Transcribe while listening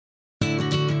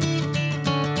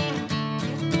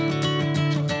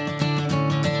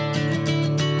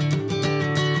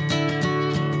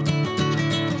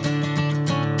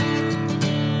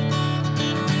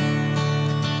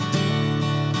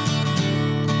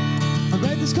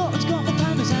read the Scotland's got the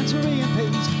Pandas and Tory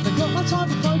MPs. They've got no time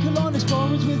for folk along as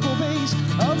sporrans with bawbees.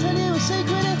 I'll tell you a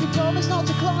secret if you promise not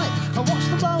to clype. I watch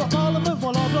them blow at Parliament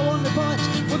while I blow on the pipes.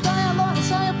 One day I like to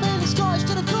say I'm feeling Scottish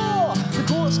to the core. The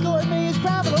court of Scot in me is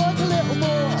proud, but I like a little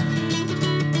more.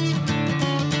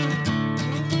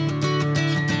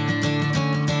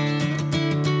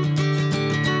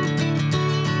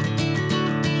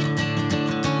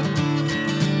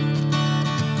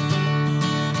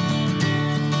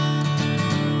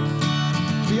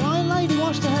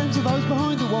 Wash the hands of those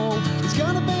behind the wall. It's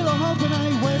gonna be like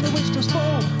Hogmanay when the witch does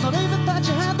fall. Not even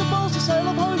Thatcher had the balls to sail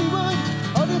off Holyrood.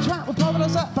 Only a twat would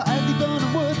privatise that, but Andy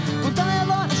Burnham would. One day I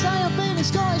like to say I'm feeling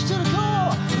Scottish to the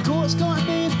core. The court of Scot in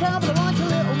me is proud, but I like a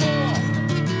little more.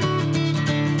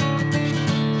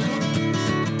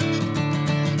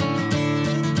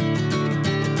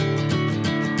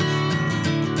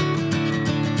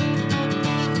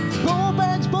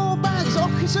 Bawbags,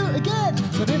 off your suit again.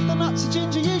 But if the nuts are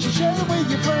ginger, you should share them with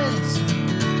your friends.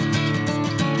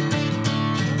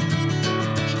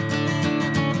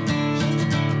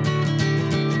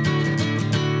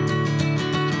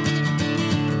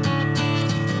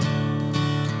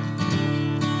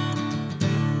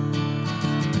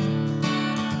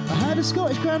 I had a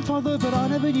Scottish grandfather, but I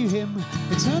never knew him.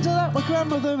 It turns out that my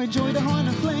grandmother enjoyed a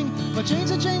Highland fling. My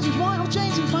jeans are jeans with white or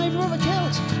jeans in favour of a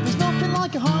kilt. There's nothing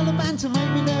like a Highland man to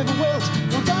make me never wilt.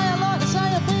 One day I like to say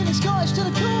I'm feeling Scottish to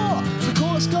the core. The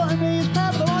court of Scot in me is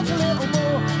proud, but I like a little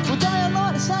more. One day I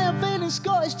like to say I'm feeling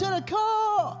Scottish to the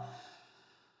core.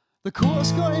 The court of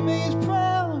Scot in me is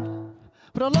proud,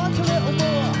 but I like a little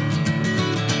more.